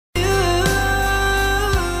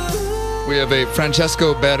We have a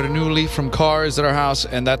Francesco Bernoulli from Cars at our house,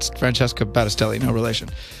 and that's Francesca Battistelli, no relation.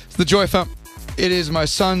 It's the JOY FM. It is my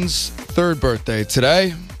son's third birthday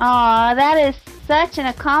today. Aw, that is such an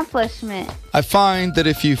accomplishment. I find that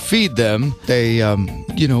if you feed them, they,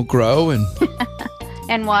 grow and...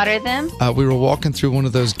 And water them? We were walking through one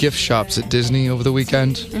of those gift shops at Disney over the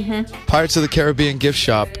weekend. Mm-hmm. Pirates of the Caribbean gift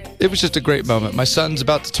shop. It was just a great moment. My son's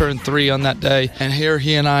about to turn 3 on that day, and here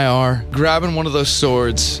he and I are grabbing one of those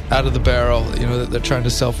swords out of the barrel, that they're trying to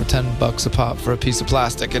sell for $10 a pop for a piece of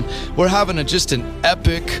plastic. And we're having just an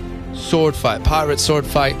epic sword fight, pirate sword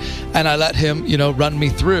fight, and I let him, run me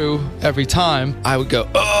through every time. I would go,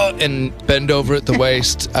 and bend over at the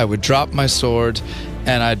waist. I would drop my sword,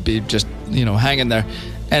 and I'd be just, hanging there.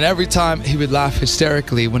 And every time he would laugh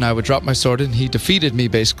hysterically when I would drop my sword, and he defeated me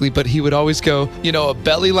basically, but he would always go, a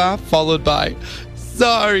belly laugh followed by,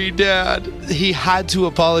 "Sorry, Dad." He had to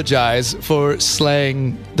apologize for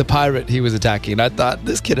slaying the pirate he was attacking. I thought,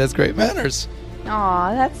 this kid has great manners.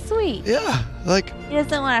 Aw, that's sweet. Yeah, He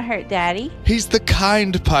doesn't want to hurt Daddy. He's the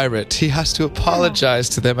kind pirate. He has to apologize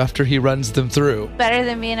to them after he runs them through. Better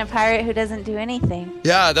than being a pirate who doesn't do anything.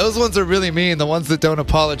 Yeah, those ones are really mean, the ones that don't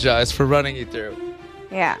apologize for running you through.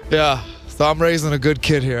 Yeah. Yeah, so I'm raising a good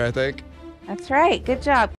kid here, I think. That's right. Good job.